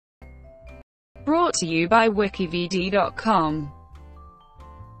Brought to you by WikiVidi.com.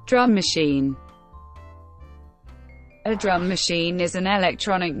 Drum machine. A drum machine is an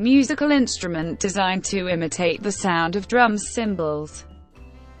electronic musical instrument designed to imitate the sound of drums, cymbals,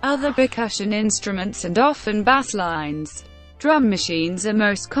 other percussion instruments and often bass lines. Drum machines are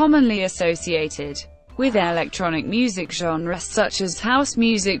most commonly associated with electronic music genres such as house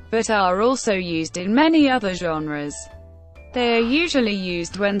music, but are also used in many other genres. They are usually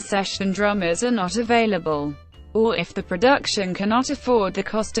used when session drummers are not available, or if the production cannot afford the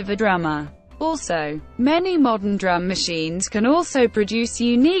cost of a drummer. Also, many modern drum machines can also produce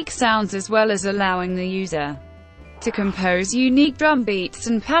unique sounds as well as allowing the user to compose unique drum beats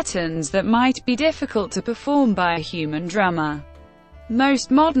and patterns that might be difficult to perform by a human drummer. Most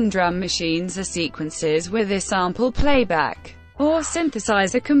modern drum machines are sequencers with a sample playback or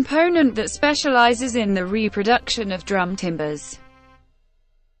synthesizer component that specializes in the reproduction of drum timbres.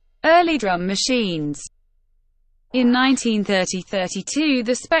 Early drum machines. In 1930–32,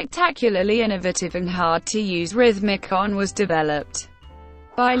 the spectacularly innovative and hard-to-use rhythmicon was developed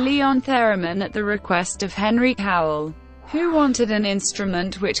by Leon Theremin at the request of Henry Cowell, who wanted an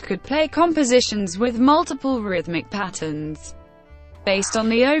instrument which could play compositions with multiple rhythmic patterns, based on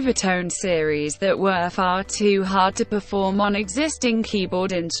the overtone series that were far too hard to perform on existing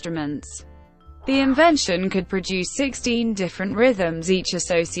keyboard instruments. The invention could produce 16 different rhythms, each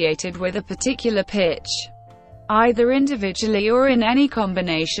associated with a particular pitch, either individually or in any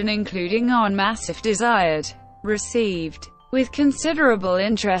combination, including en masse if desired. Received with considerable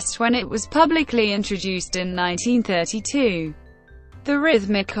interest when it was publicly introduced in 1932. The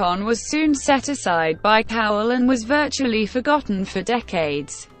rhythmicon was soon set aside by Cowell and was virtually forgotten for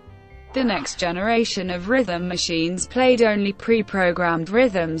decades. The next generation of rhythm machines played only pre-programmed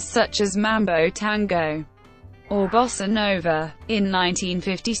rhythms such as mambo, tango, or bossa nova. In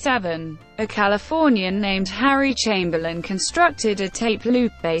 1957, a Californian named Harry Chamberlain constructed a tape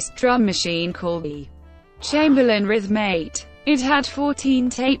loop-based drum machine called the Chamberlain Rhythmate. It had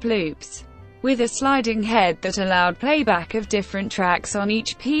 14 tape loops, with a sliding head that allowed playback of different tracks on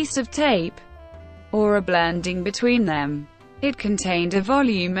each piece of tape, or a blending between them. It contained a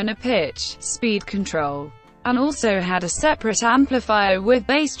volume and a pitch, speed control, and also had a separate amplifier with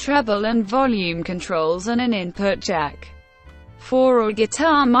bass, treble and volume controls and an input jack for a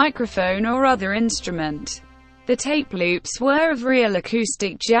guitar, microphone or other instrument. The tape loops were of real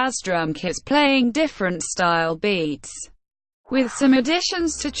acoustic jazz drum kits playing different style beats, with some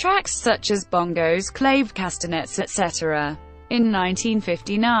additions to tracks such as bongos, clave, castanets, etc. In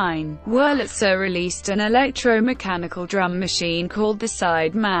 1959, Wurlitzer released an electromechanical drum machine called the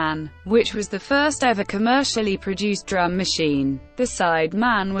Sideman, which was the first ever commercially produced drum machine. The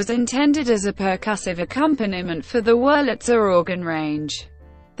Sideman was intended as a percussive accompaniment for the Wurlitzer organ range.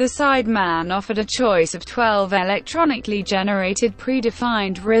 The Sideman offered a choice of 12 electronically generated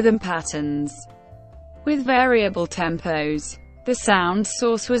predefined rhythm patterns with variable tempos. The sound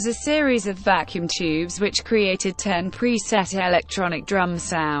source was a series of vacuum tubes which created 10 preset electronic drum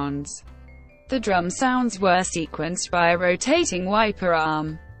sounds. The drum sounds were sequenced by a rotating wiper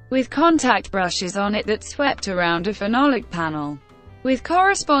arm, with contact brushes on it that swept around a phenolic panel, with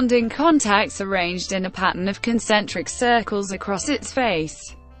corresponding contacts arranged in a pattern of concentric circles across its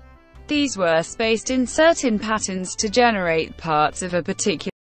face. These were spaced in certain patterns to generate parts of a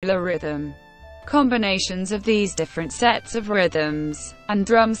particular rhythm. Combinations of these different sets of rhythms and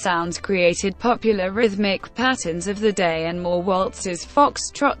drum sounds created popular rhythmic patterns of the day and more waltzes,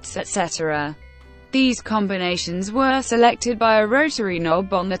 foxtrots, etc. These combinations were selected by a rotary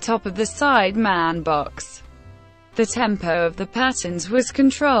knob on the top of the Sideman box. The tempo of the patterns was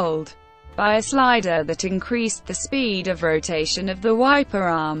controlled by a slider that increased the speed of rotation of the wiper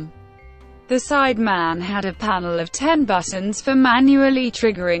arm. The Sideman had a panel of 10 buttons for manually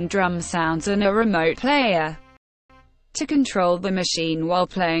triggering drum sounds and a remote player to control the machine while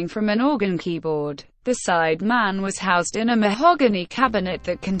playing from an organ keyboard. The Sideman was housed in a mahogany cabinet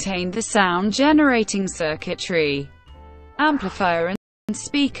that contained the sound-generating circuitry, amplifier and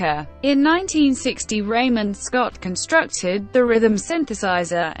speaker. In 1960, Raymond Scott constructed the rhythm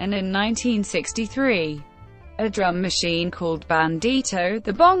synthesizer, and in 1963, a drum machine called Bandito,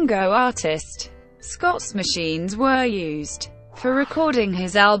 the bongo artist. Scott's machines were used for recording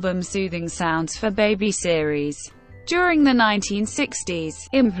his album Soothing Sounds for Baby series. During the 1960s,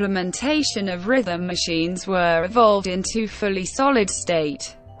 implementation of rhythm machines were evolved into fully solid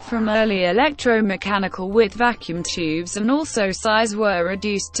state, from early electromechanical with vacuum tubes, and also size were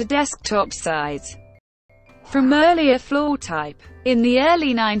reduced to desktop size from earlier floor type. In the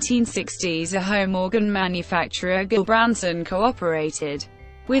early 1960s, a home organ manufacturer, Gilbranson, cooperated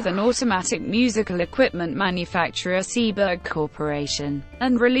with an automatic musical equipment manufacturer Seeburg Corporation,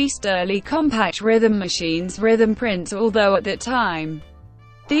 and released early compact rhythm machines, rhythm prints, although at that time,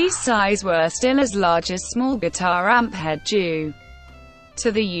 these sizes were still as large as small guitar amp head due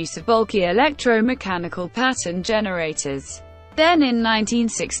to the use of bulky electromechanical pattern generators. Then in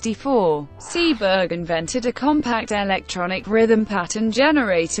 1964, Seeburg invented a compact electronic rhythm pattern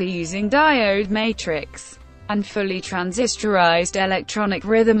generator using diode matrix and fully transistorized electronic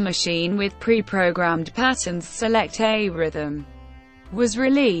rhythm machine with pre-programmed patterns. Select A rhythm was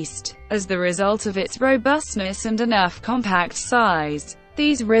released. As the result of its robustness and enough compact size,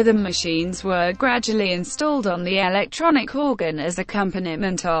 these rhythm machines were gradually installed on the electronic organ as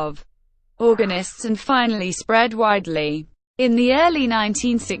accompaniment of organists and finally spread widely. In the early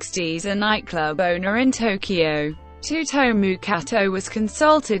 1960s, a nightclub owner in Tokyo, Tsutomu Kato, was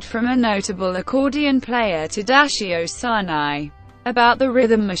consulted from a notable accordion player Tadashio Sanai about the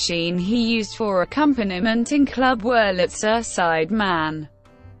rhythm machine he used for accompaniment in Club Wurlitzer sideman.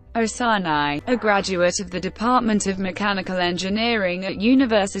 Osanai, a graduate of the Department of Mechanical Engineering at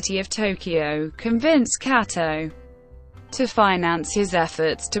University of Tokyo, convinced Kato to finance his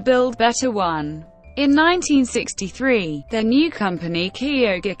efforts to build better one. In 1963, the new company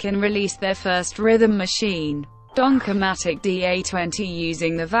Kyogikan released their first rhythm machine, Donkomatic DA-20,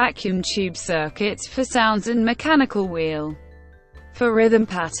 using the vacuum tube circuits for sounds and mechanical wheel for rhythm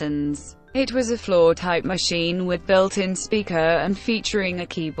patterns. It was a floor-type machine with built-in speaker and featuring a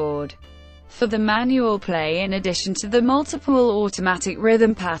keyboard for the manual play in addition to the multiple automatic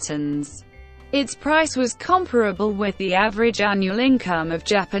rhythm patterns. Its price was comparable with the average annual income of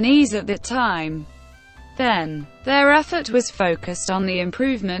Japanese at that time. Then, their effort was focused on the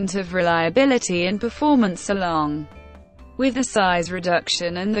improvement of reliability and performance along with the size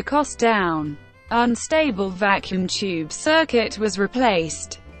reduction and the cost down. Unstable vacuum tube circuit was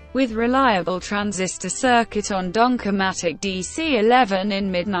replaced with reliable transistor circuit on Donkomatic DC-11 in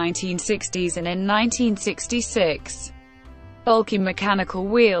mid-1960s, and in 1966, bulky mechanical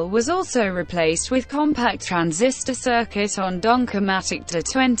wheel was also replaced with compact transistor circuit on Donkomatic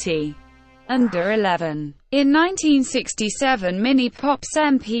DA-20 and DA-11. In 1967, Mini Pops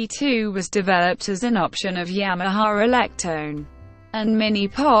MP2 was developed as an option of Yamaha Electone, and Mini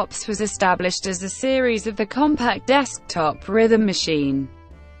Pops was established as a series of the compact desktop rhythm machine.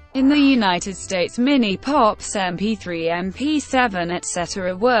 In the United States, Mini Pops MP3, MP7,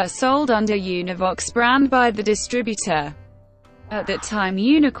 etc. were sold under Univox brand by the distributor, at that time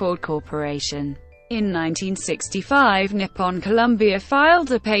Unicord Corporation. In 1965, Nippon Columbia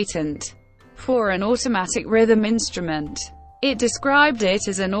filed a patent for an automatic rhythm instrument. It described it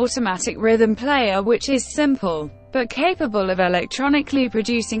as an automatic rhythm player which is simple, but capable of electronically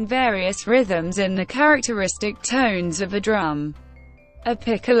producing various rhythms in the characteristic tones of a drum, a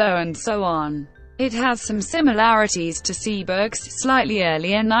piccolo and so on. It has some similarities to Seeburg's slightly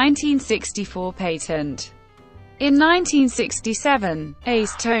earlier 1964 patent. In 1967,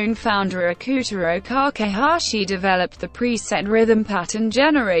 Ace Tone founder Akutaro Kakehashi developed the preset rhythm pattern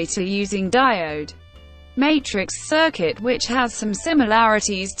generator using diode matrix circuit, which has some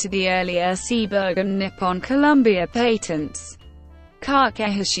similarities to the earlier Seeburg and Nippon Columbia patents.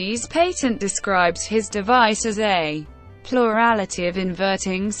 Kakehashi's patent describes his device as a plurality of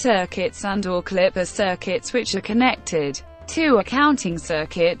inverting circuits and/or clipper circuits which are connected to a counting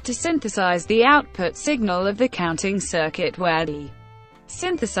circuit to synthesize the output signal of the counting circuit, where the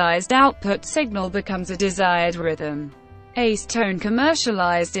synthesized output signal becomes a desired rhythm. Ace Tone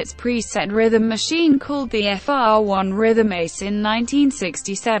commercialized its preset rhythm machine called the FR1 Rhythm Ace in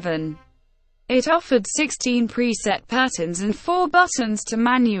 1967. It offered 16 preset patterns and 4 buttons to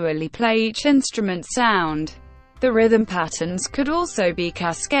manually play each instrument sound. The rhythm patterns could also be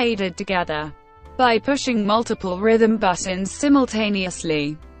cascaded together by pushing multiple rhythm buttons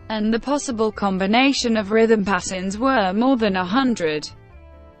simultaneously, and the possible combination of rhythm patterns were more than 100.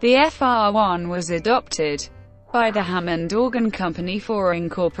 The FR1 was adopted by the Hammond Organ Company for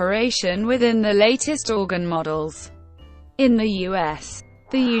incorporation within the latest organ models. In the US,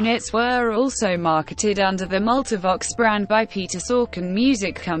 the units were also marketed under the Multivox brand by Peter Sorkin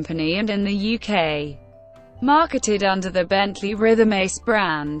Music Company, and in the UK, marketed under the Bentley Rhythm Ace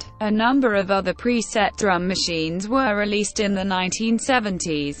brand. A number of other preset drum machines were released in the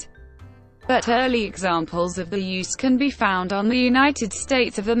 1970s, but early examples of the use can be found on the United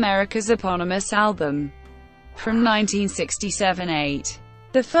States of America's eponymous album from 1967-8.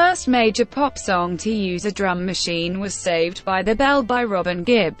 The first major pop song to use a drum machine was Saved by the Bell by Robin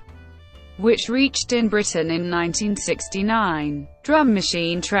Gibb, which reached in Britain in 1969. Drum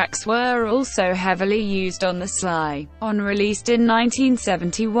machine tracks were also heavily used on the Sly, released in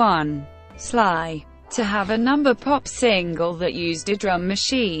 1971. Sly to have a number pop single that used a drum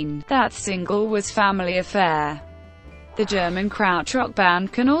machine. That single was Family Affair. The German krautrock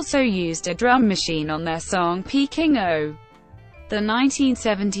band can also used a drum machine on their song Peking O. The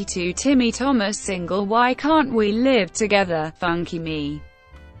 1972 Timmy Thomas single Why Can't We Live Together, Funky Me,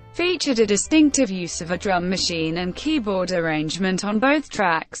 featured a distinctive use of a drum machine and keyboard arrangement on both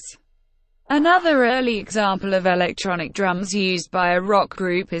tracks. Another early example of electronic drums used by a rock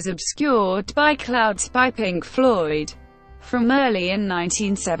group is Obscured by Clouds by Pink Floyd, from early in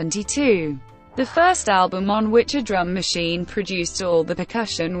 1972. The first album on which a drum machine produced all the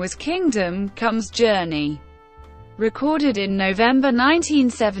percussion was Kingdom Come's Journey, recorded in November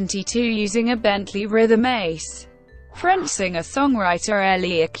 1972 using a Bentley Rhythm Ace. French singer-songwriter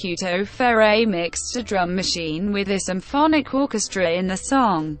Elie Couteau-Ferré mixed a drum machine with a symphonic orchestra in the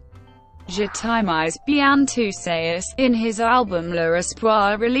song Je t'aime bien tu sais, in his album Le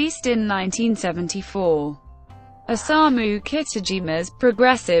Espoir released in 1974. Osamu Kitajima's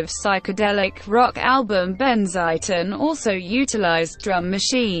progressive psychedelic rock album Benziton also utilized drum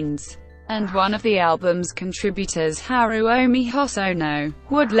machines, and one of the album's contributors, Haruomi Hosono,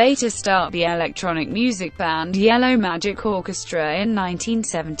 would later start the electronic music band Yellow Magic Orchestra in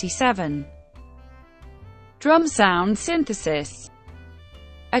 1977. Drum sound synthesis.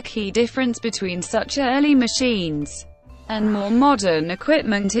 A key difference between such early machines and more modern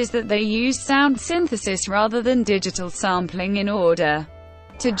equipment is that they use sound synthesis rather than digital sampling in order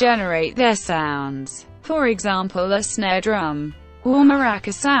to generate their sounds. For example, a snare drum or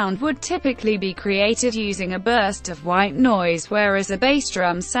maraca sound would typically be created using a burst of white noise, whereas a bass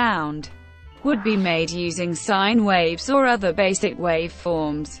drum sound would be made using sine waves or other basic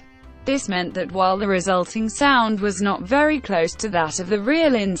waveforms. This meant that while the resulting sound was not very close to that of the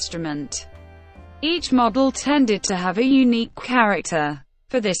real instrument, each model tended to have a unique character.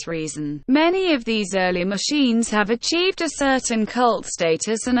 For this reason, many of these early machines have achieved a certain cult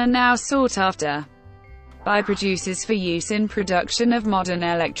status and are now sought after by producers for use in production of modern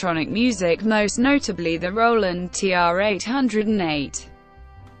electronic music, most notably the Roland TR-808.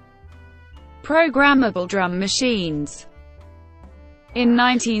 Programmable drum machines. In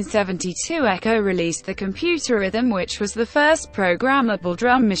 1972, Echo released the Computer Rhythm, which was the first programmable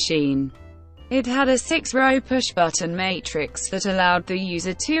drum machine. It had a 6-row push-button matrix that allowed the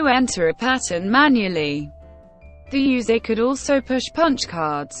user to enter a pattern manually. The user could also push punch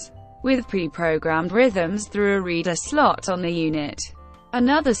cards with pre-programmed rhythms through a reader slot on the unit.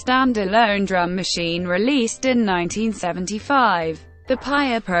 Another standalone drum machine released in 1975, the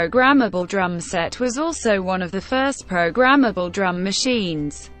Pia programmable drum set, was also one of the first programmable drum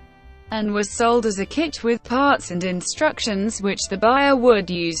machines, and was sold as a kit with parts and instructions which the buyer would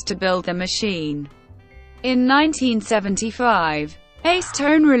use to build the machine. In 1975,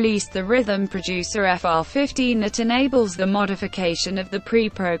 Acetone released the Rhythm Producer FR15 that enables the modification of the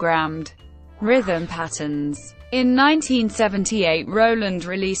pre-programmed rhythm patterns. In 1978, Roland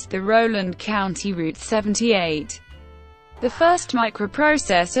released the Roland County Route 78, the first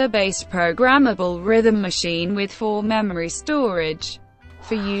microprocessor-based programmable rhythm machine with 4 memory storage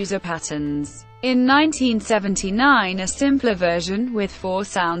for user patterns. In 1979, a simpler version with 4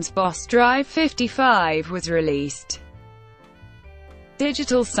 sounds, Boss Drive 55, was released.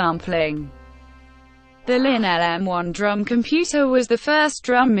 Digital sampling. The Lin LM1 drum computer was the first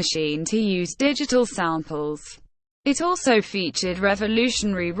drum machine to use digital samples. It also featured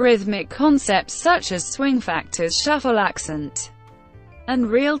revolutionary rhythmic concepts such as swing factors, shuffle accent, and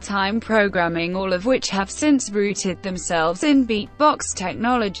real-time programming, all of which have since rooted themselves in beatbox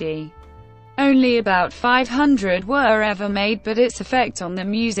technology. Only about 500 were ever made, but its effect on the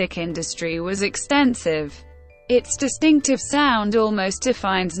music industry was extensive. Its distinctive sound almost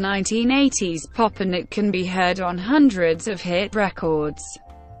defines 1980s pop, and it can be heard on hundreds of hit records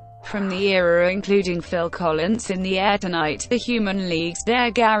from the era, including Phil Collins' In the Air Tonight, The Human League's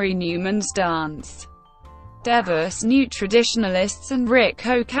Dare, Gary Newman's Dance, Devis New Traditionalists, and Rick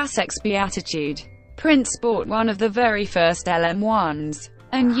Ocasek's Beatitude. Prince bought one of the very first LM1s,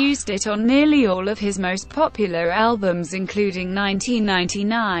 and used it on nearly all of his most popular albums, including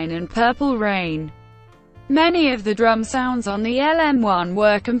 1999 and Purple Rain. Many of the drum sounds on the LM1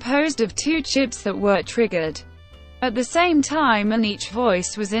 were composed of 2 chips that were triggered at the same time, and each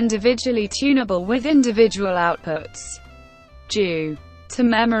voice was individually tunable with individual outputs. Due to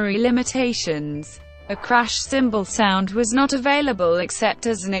memory limitations, a crash cymbal sound was not available except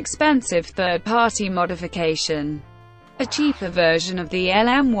as an expensive third-party modification. A cheaper version of the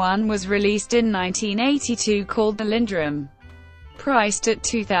LM1 was released in 1982 called the Lindrum, priced at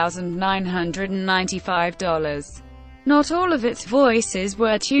 $2,995. Not all of its voices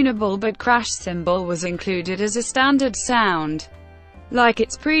were tunable, but crash cymbal was included as a standard sound. Like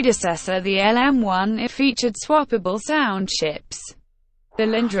its predecessor the LM1, it featured swappable sound chips. The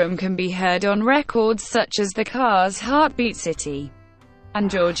Lindrum can be heard on records such as the Cars' Heartbeat City and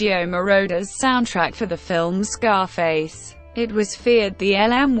Giorgio Moroder's soundtrack for the film Scarface. It was feared the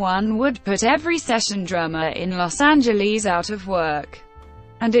LM1 would put every session drummer in Los Angeles out of work,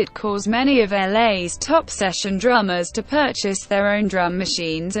 and it caused many of LA's top session drummers to purchase their own drum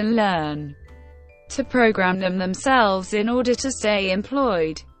machines and learn to program them themselves in order to stay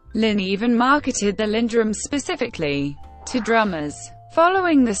employed. Lynn even marketed the Lindrum specifically to drummers.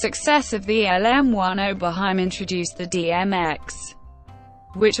 Following the success of the LM1, Oberheim introduced the DMX,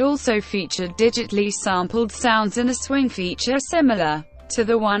 which also featured digitally sampled sounds and a swing feature similar to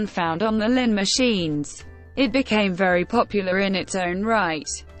the one found on the Lynn machines. It became very popular in its own right,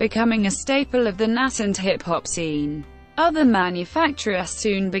 becoming a staple of the nascent hip-hop scene. Other manufacturers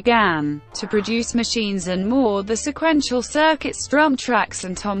soon began to produce machines and more: the Sequential Circuits drum tracks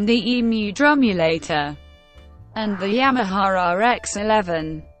and Tom the Emu drumulator, and the Yamaha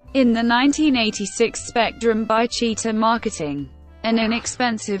RX-11. In the 1986 Spectrum by Cheetah Marketing, an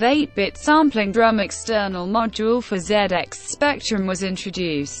inexpensive 8-bit sampling drum external module for ZX Spectrum was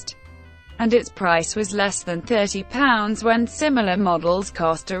introduced, and its price was less than £30 when similar models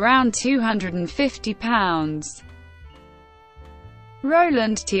cost around £250.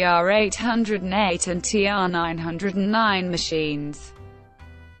 Roland TR-808 and TR-909 machines.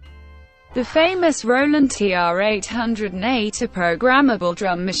 The famous Roland TR-808, a programmable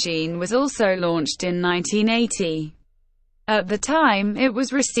drum machine, was also launched in 1980. At the time, it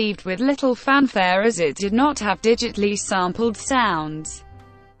was received with little fanfare as it did not have digitally sampled sounds.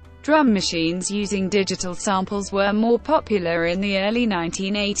 Drum machines using digital samples were more popular in the early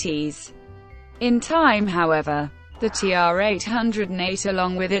 1980s. In time, however, the TR-808,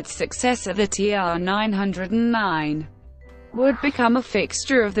 along with its successor the TR-909, would become a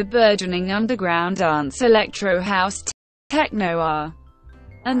fixture of the burgeoning underground dance, electro house, techno,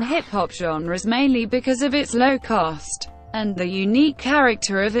 and hip-hop genres, mainly because of its low cost and the unique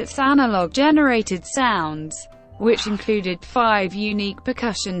character of its analog-generated sounds, which included 5 unique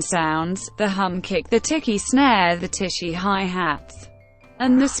percussion sounds: the hum kick, the ticky snare, the tishy hi-hats,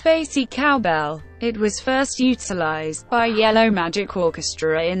 and the spacey cowbell. It was first utilized by Yellow Magic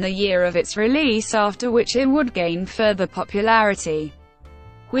Orchestra in the year of its release, after which it would gain further popularity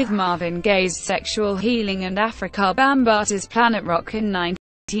with Marvin Gaye's Sexual Healing and Afrika Bambaata's Planet Rock in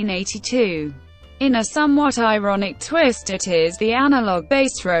 1982. In a somewhat ironic twist, it is the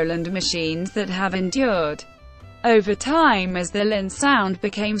analog-based Roland machines that have endured over time, as the Lynn sound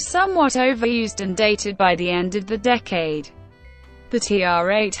became somewhat overused and dated by the end of the decade. The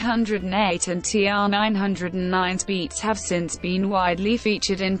TR-808 and TR-909's beats have since been widely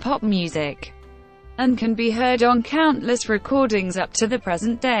featured in pop music, and can be heard on countless recordings up to the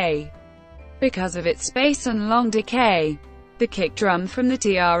present day. Because of its space and long decay, the kick drum from the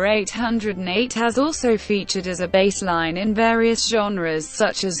TR-808 has also featured as a bass line in various genres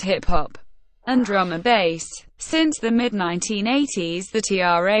such as hip-hop and drum and bass. Since the mid-1980s, the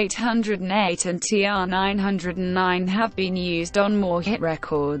TR-808 and TR-909 have been used on more hit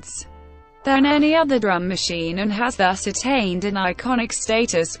records than any other drum machine, and has thus attained an iconic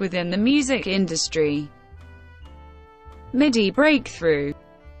status within the music industry. MIDI breakthrough.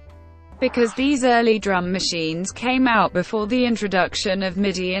 Because these early drum machines came out before the introduction of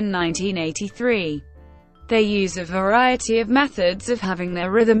MIDI in 1983, they use a variety of methods of having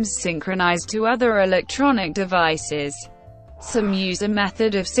their rhythms synchronized to other electronic devices. Some use a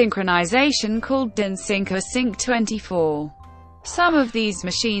method of synchronization called DIN Sync or Sync 24. Some of these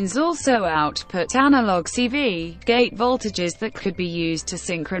machines also output analog CV gate voltages that could be used to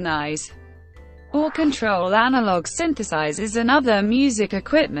synchronize or control analog synthesizers and other music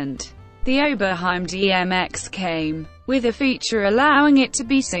equipment. The Oberheim DMX came with a feature allowing it to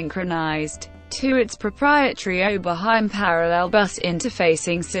be synchronized to its proprietary Oberheim parallel bus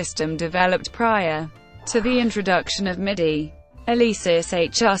interfacing system developed prior to the introduction of MIDI. Alesis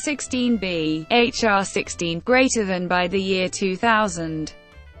HR16B, HR16 greater than by the year 2000.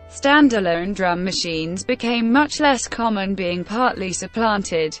 Standalone drum machines became much less common, being partly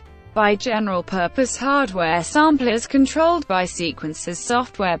supplanted by general-purpose hardware samplers controlled by sequencers,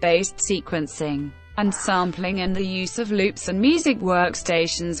 software-based sequencing and sampling, and the use of loops and music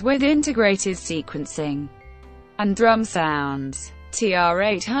workstations with integrated sequencing and drum sounds.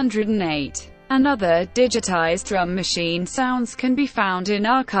 TR-808 and other digitized drum machine sounds can be found in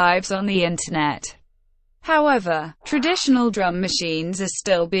archives on the Internet. However, traditional drum machines are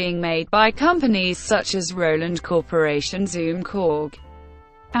still being made by companies such as Roland Corporation, Zoom Korg,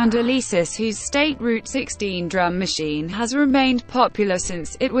 and Alesis, whose State Route 16 drum machine has remained popular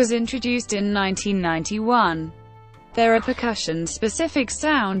since it was introduced in 1991. There are percussion-specific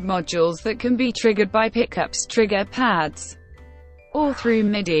sound modules that can be triggered by pickups, trigger pads, or through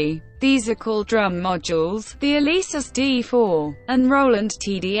MIDI. These are called drum modules. The Alesis D4 and Roland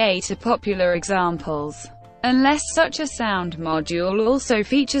TD8 are popular examples. Unless such a sound module also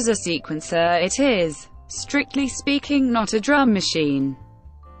features a sequencer, it is, strictly speaking, not a drum machine.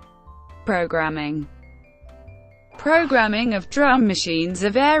 Programming. Programming of drum machines are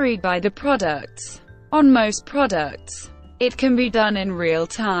varied by the products. On most products, it can be done in real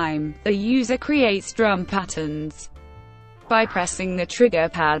time. The user creates drum patterns by pressing the trigger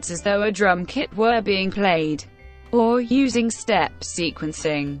pads as though a drum kit were being played, or using step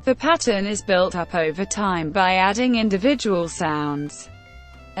sequencing. The pattern is built up over time by adding individual sounds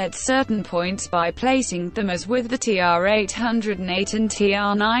at certain points by placing them, as with the TR-808 and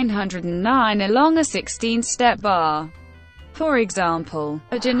TR-909, along a 16-step bar. For example,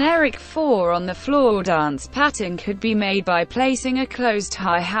 a generic 4-on-the-floor dance pattern could be made by placing a closed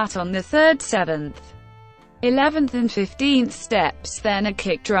hi-hat on the 3rd, 7th, 11th and 15th steps, then a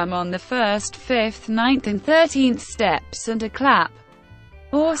kick drum on the 1st, 5th, 9th and 13th steps, and a clap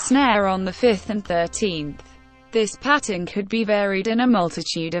or snare on the 5th and 13th. This pattern could be varied in a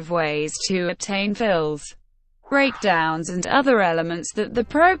multitude of ways to obtain fills, breakdowns and other elements that the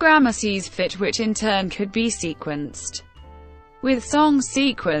programmer sees fit, which in turn could be sequenced. With songs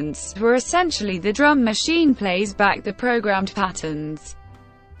sequenced, where essentially the drum machine plays back the programmed patterns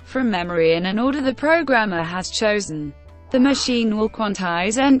from memory in an order the programmer has chosen. The machine will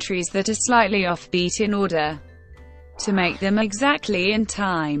quantize entries that are slightly offbeat in order to make them exactly in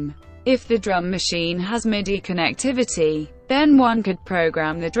time. If the drum machine has MIDI connectivity, then one could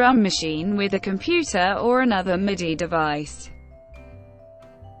program the drum machine with a computer or another MIDI device.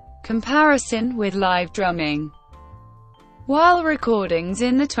 Comparison with live drumming. While recordings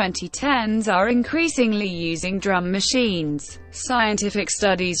in the 2010s are increasingly using drum machines, scientific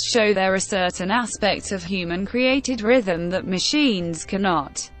studies show there are certain aspects of human-created rhythm that machines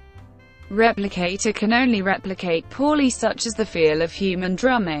cannot replicate or can only replicate poorly, such as the feel of human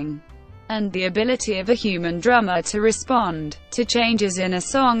drumming, and the ability of a human drummer to respond to changes in a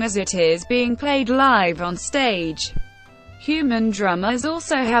song as it is being played live on stage. Human drummers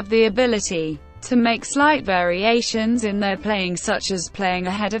also have the ability to make slight variations in their playing, such as playing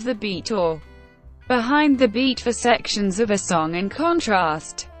ahead of the beat or behind the beat for sections of a song, in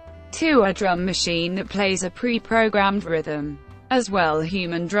contrast to a drum machine that plays a pre-programmed rhythm. As well,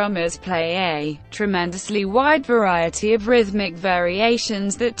 human drummers play a tremendously wide variety of rhythmic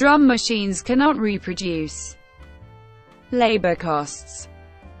variations that drum machines cannot reproduce. Labor costs.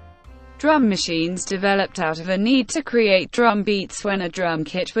 Drum machines developed out of a need to create drum beats when a drum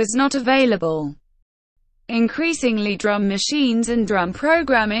kit was not available. Increasingly, drum machines and drum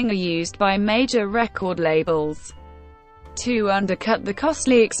programming are used by major record labels to undercut the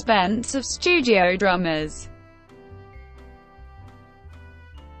costly expense of studio drummers.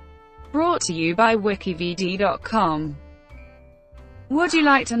 Brought to you by WikiVidi.com. Would you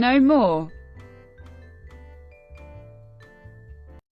like to know more?